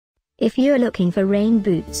If you're looking for rain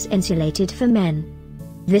boots insulated for men,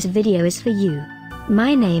 this video is for you.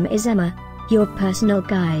 My name is Emma, your personal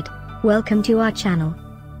guide. Welcome to our channel.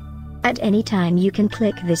 At any time you can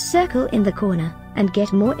click this circle in the corner, and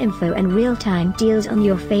get more info and real-time deals on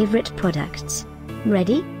your favorite products.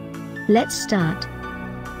 Ready? Let's start.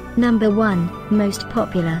 Number 1, Most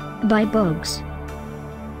Popular, by Bogs.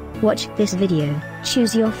 Watch this video,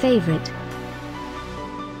 choose your favorite.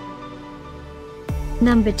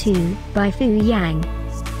 Number 2, by Fuyang.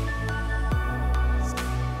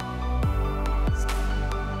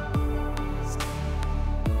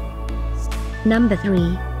 Number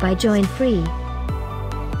 3, by Joinfree.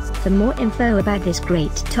 For more info about this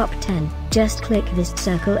great top 10, just click this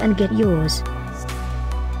circle and get yours.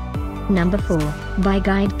 Number 4, by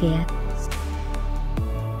Guide Gear.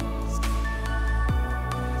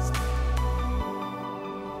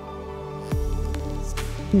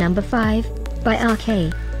 Number 5, by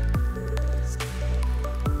RK.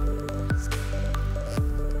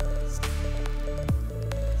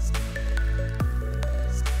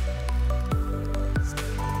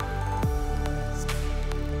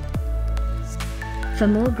 For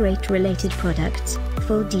more great related products,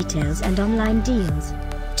 full details and online deals,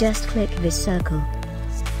 just click this circle.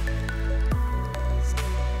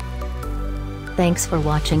 Thanks for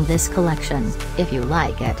watching this collection. If you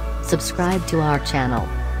like it, subscribe to our channel.